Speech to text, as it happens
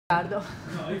No,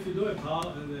 if you do a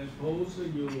pause,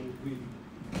 you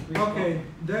will. Okay,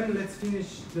 then let's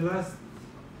finish the last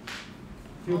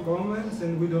few comments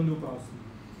and we don't do pause.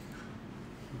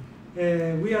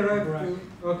 We arrived to,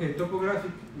 okay,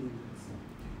 topographic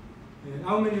index.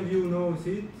 How many of you know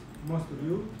it? Most of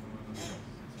you?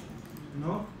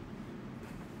 No?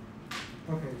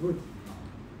 Okay, good.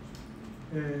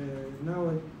 Now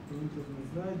I don't look my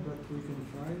slide, but we can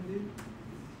find it.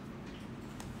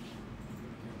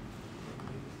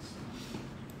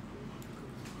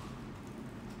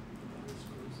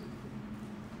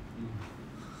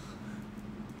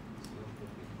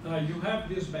 You have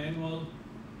this manual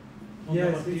on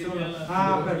yes, the it's material.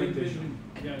 on. Perfect.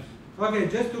 Yes. Okay,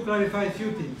 just to clarify a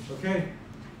few things, okay?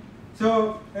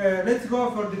 So let's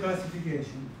go for the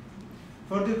classification.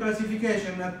 For the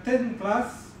classification at 10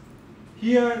 class,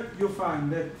 here you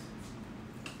find that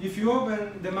if you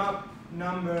open the map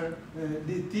number,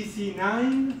 the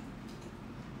TC9,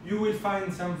 you will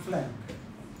find some flank,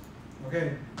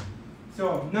 okay?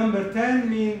 So number 10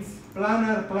 means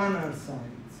planar sides.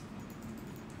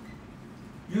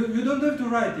 You don't have to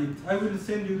write it. I will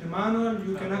send you the manual.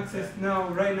 You can access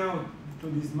right now to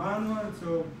this manual,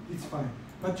 so it's fine.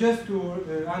 But just to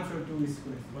answer to his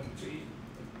question.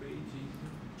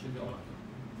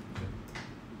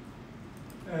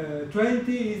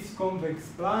 20 is convex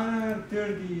planar,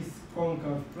 30 is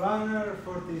concave planar,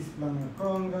 40 is planar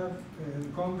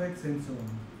convex, and so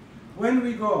on. When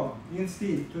we go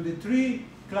instead to the 3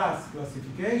 class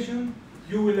classification,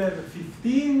 you will have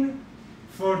 15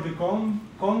 for the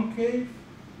concave,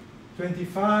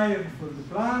 25 for the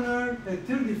planar, and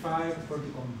 35 for the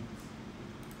convex.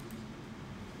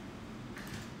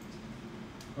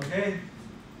 Okay?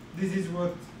 This is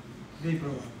what they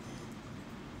provide.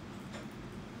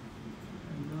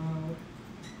 And now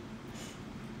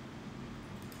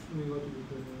we go to the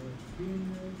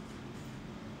screen.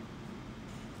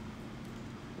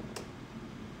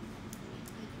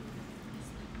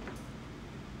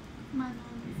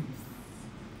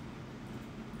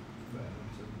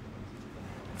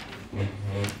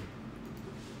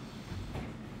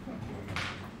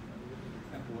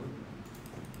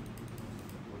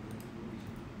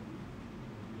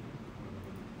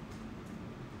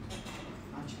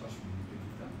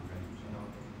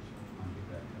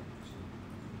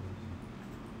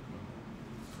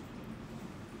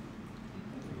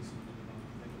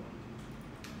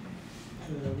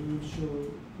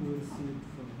 We'll see it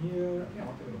from here.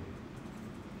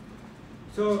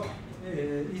 So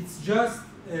it's just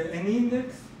an index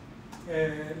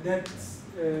that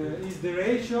is the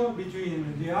ratio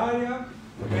between the area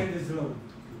and the slope.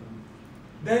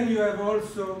 Then you have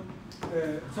also,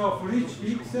 so for each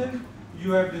pixel,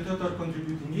 you have the total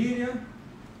contributing area.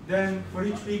 Then for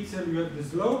each pixel, you have the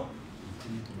slope.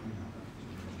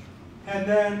 And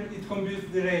then it computes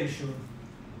the ratio.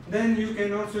 Then you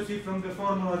can also see from the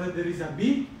formula that there is a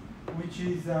B, which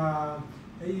is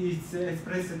it's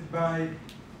expressed by,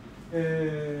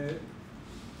 it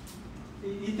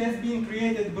has been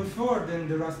created before than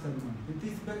the raster map.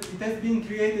 It has been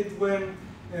created when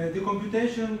the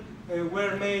computation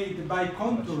were made by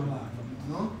contour line.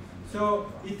 No?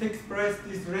 So it expressed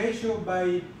this ratio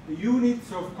by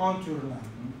units of contour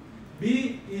line.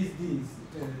 B is this.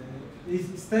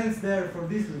 It stands there for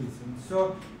this reason.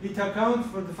 So it accounts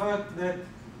for the fact that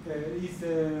it's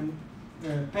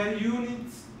per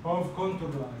units of contour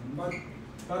line.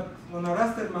 But on a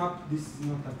raster map, this is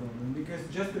not a problem because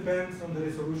it just depends on the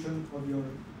resolution of your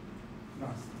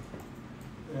raster.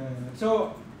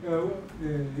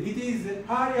 It is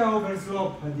area over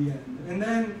slope at the end, and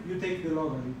then you take the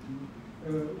logarithm.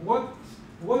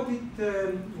 What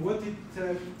it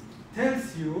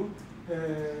tells you.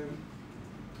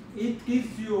 It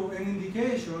gives you an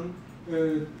indication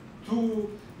to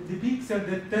the pixel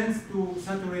that tends to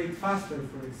saturate faster,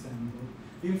 for example.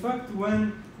 In fact,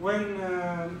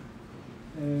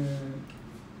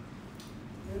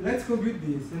 let's compute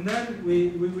this, and then we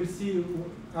will see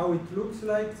how it looks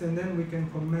like, and then we can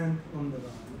comment on the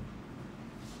value.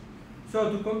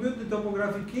 So to compute the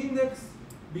topographic index,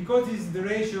 because it's the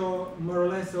ratio more or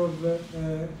less of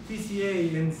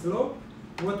TCA and slope,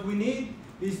 what we need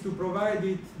is to provide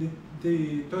it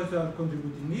the total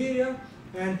contributing area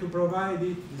and to provide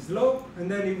it the slope,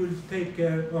 and then it will take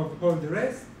care of all the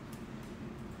rest.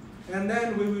 And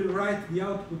then we will write the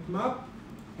output map,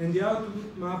 and the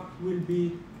output map will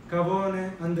be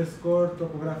Cavone underscore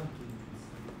topographic index.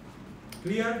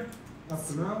 Clear? Up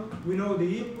to now? We know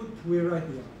the input, we write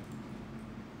the output.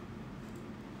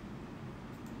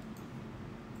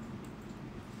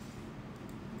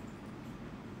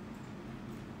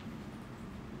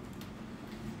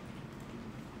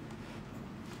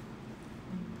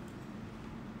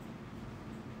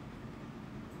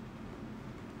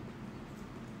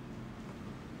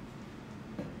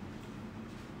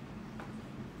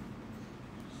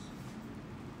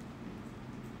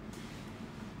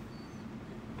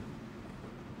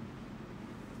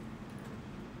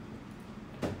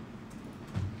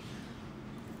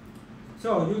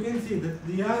 So you can see that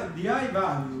the I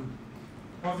value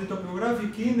of the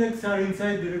topographic index are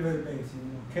inside the river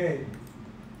basin. Okay.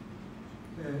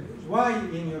 Why,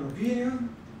 in your opinion?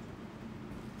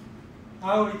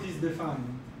 How it is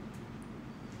defined?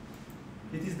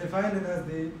 It is defined as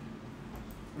the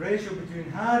ratio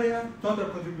between area, total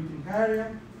contributing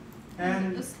area,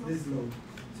 and the slope.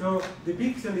 So the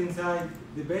pixel inside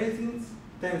the basins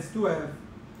tends to have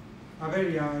a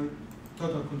very high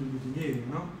total contributing area,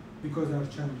 no? Because they are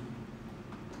changing.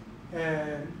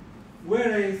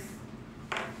 Whereas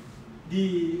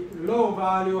the low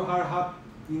value are up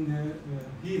in the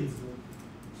hill slope.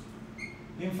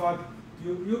 In fact,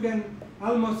 you can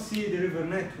almost see the river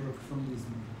network from this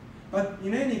model. But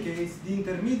in any case, the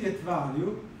intermediate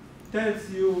value tells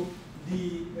you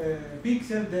the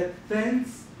pixel that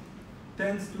tends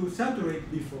to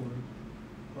saturate before.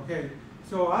 Okay,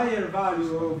 so higher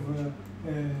value of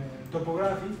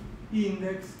topographic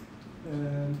index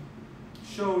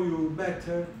show you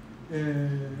better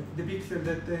the pixel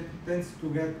that tends to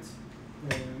get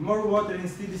more water in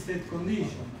steady state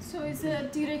condition. So it's a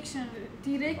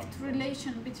direct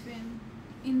relation between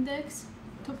index,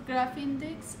 topographic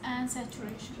index, and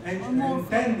saturation. And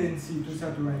tendency to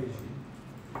saturation.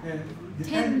 The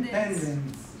tendency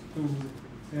to,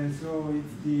 so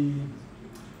it's the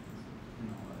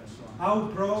how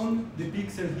prone the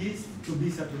pixel is to be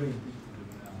saturated.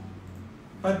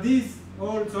 But this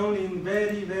holds only in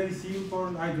very, very simple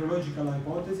hydrological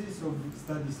hypotheses of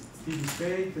steady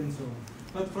state and so on.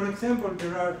 But for example,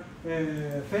 there are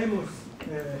famous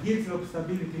hill slope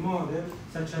stability models,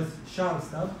 such as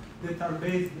Charleston, that are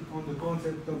based on the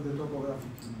concept of the topographic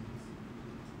index.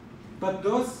 But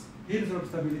those hill slope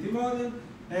stability model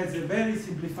has a very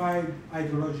simplified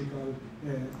hydrological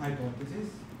hypothesis,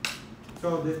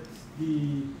 so that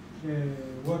the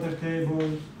water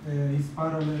table is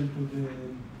parallel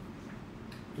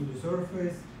to the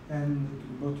surface and to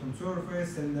the bottom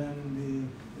surface, and then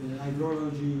the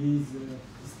hydrology is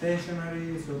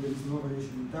stationary, so there is no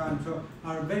variation in time. So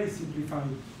are very simplified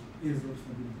hill slope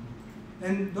stability,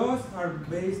 and those are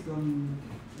based on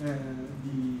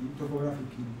the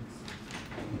topographic index.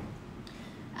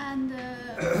 And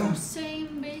for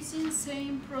same basin,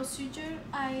 same procedure,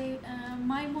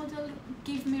 my model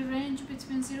give me range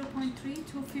between 0.3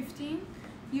 to 15.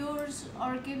 Yours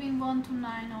are giving 1 to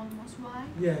 9 almost. Why?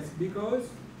 Yes, because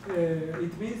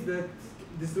it means that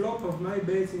the slope of my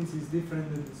basins is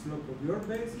different than the slope of your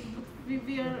basin.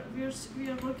 We are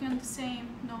working on the same,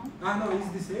 no? Ah, no, it's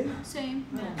the same? Same,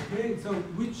 Ah, yeah. okay, so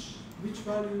which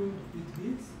value it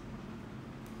gives?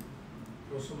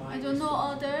 I don't know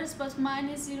others, but mine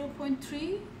is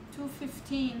 0.3 to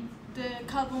 15, the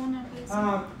Carbona basin.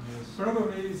 Ah,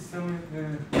 probably some,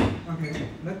 okay,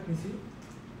 let me see.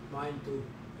 Mine too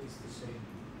is the same.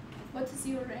 What is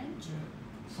your range?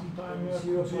 Sometimes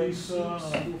 0.6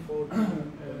 to 4.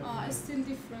 It's still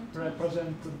different.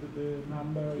 represent the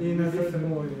number In a different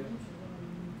way.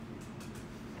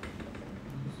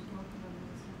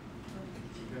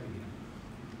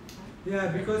 Yeah,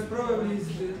 because probably it's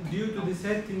due to the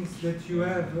settings that you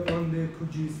have on the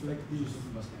QGIS like this.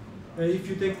 If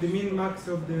you take the min max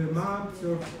of the maps,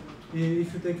 or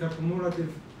if you take a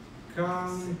cumulative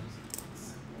count,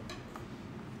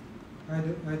 I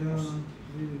don't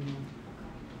really know.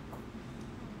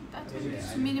 That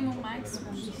is minimum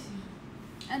maximum.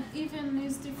 And even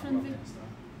is different with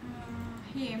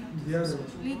him, The other.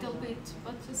 little bit,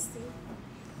 but still.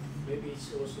 Maybe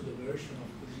it's also the version of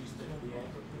the list that we have.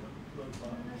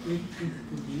 It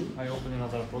could be. I open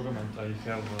another program and I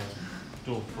have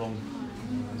two from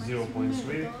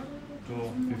 0.3 to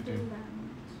 15.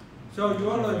 So you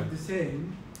all are the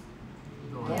same.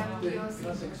 Yeah, we also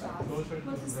Not exact. Closer to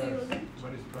What is the the range?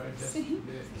 what is just Same.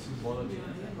 the symbology,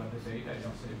 but the data is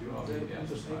say you are really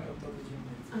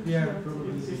Yeah,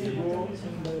 probably. If you go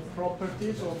in the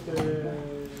properties of the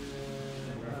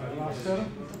raster,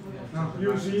 No.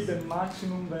 you see the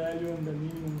maximum value and the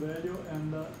minimum value,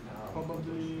 and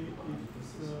probably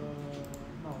it's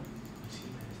no.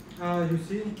 You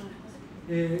see,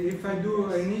 if I do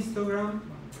an histogram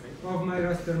of my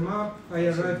raster map, I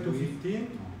arrive to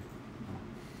 15.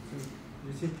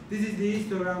 You see, this is the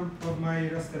histogram of my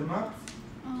raster map,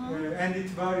 and it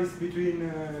varies between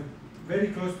very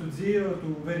close to 0 to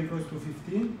very close to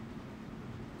 15.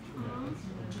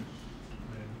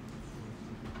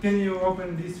 Can you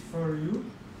open this for you?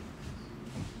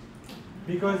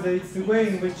 Because it's the way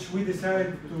in which we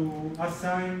decide to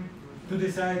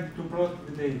decide to plot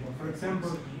the data. For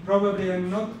example, probably I'm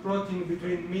not plotting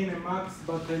between min and max,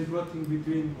 but I'm plotting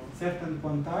between certain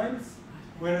quantiles,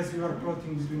 whereas you are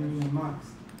plotting between min and max.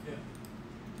 Yeah.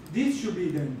 This should be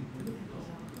identical.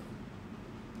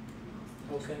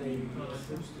 How can I use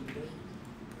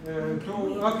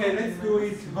Okay, let's do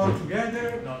it all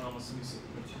together.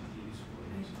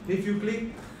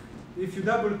 If you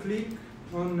double click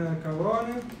on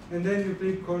Cavone and then you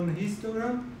click on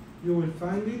histogram, you will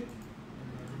find it.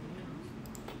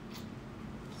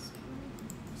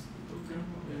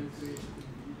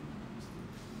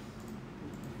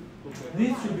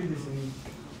 This should be the same.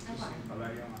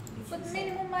 But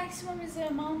minimum maximum is the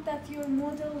amount that your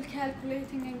model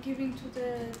calculating and giving to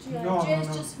the GIS. No, GIS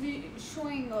no. just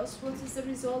showing us what is the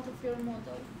result of your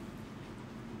model.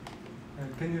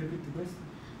 Can you repeat the question?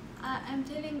 I'm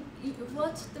telling you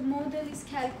what the model is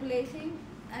calculating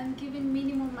and giving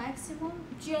minimum maximum.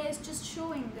 GIS just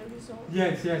showing the result.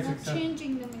 Yes, Not exactly.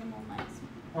 changing the minimum maximum.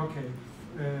 Okay.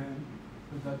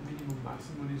 But that minimum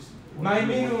maximum is My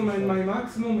minimum and my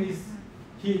maximum is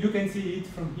here. You can see it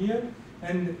from here,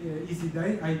 and is it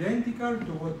identical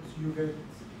to what you get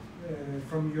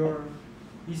from your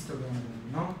histogram?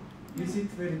 No, is it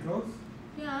very close?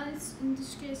 Yeah, it's in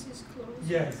this case it's close.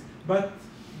 Yes, but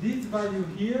this value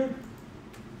here,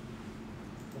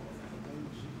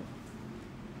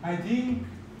 I think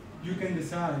you can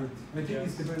decide. I think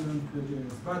it's dependent on the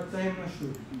GIS, but I'm not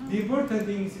sure. No. The important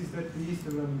thing is that the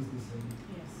histogram is the same.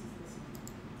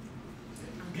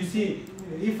 You see,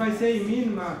 if I say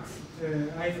min max,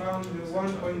 I found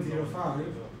 1.05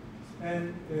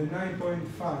 and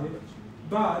 9.5,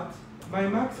 but my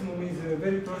maximum is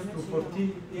very close to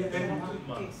 14, and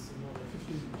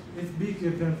it's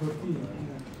bigger than 14.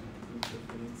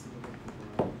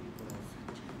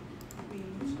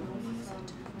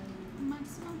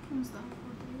 Maximum comes down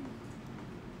for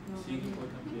Sì, che puoi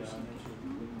cambiare.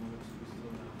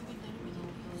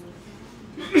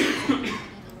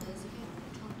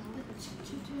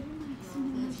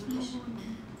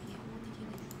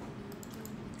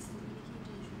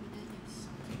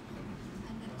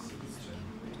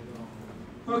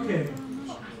 Okay.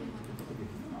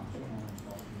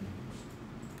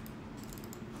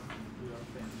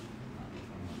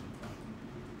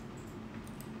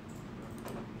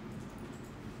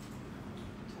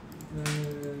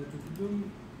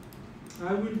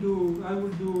 I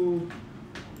will do.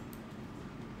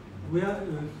 We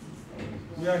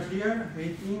are here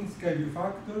 18 schedule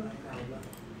factor,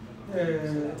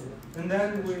 and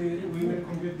then we will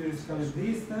compute the scalar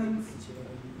distance,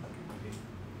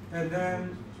 and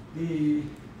then the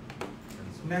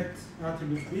net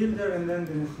attribute builder, and then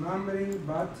the net numbering.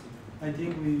 But I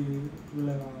think we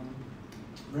will have a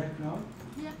break now.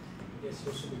 Yeah. Yes,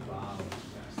 also because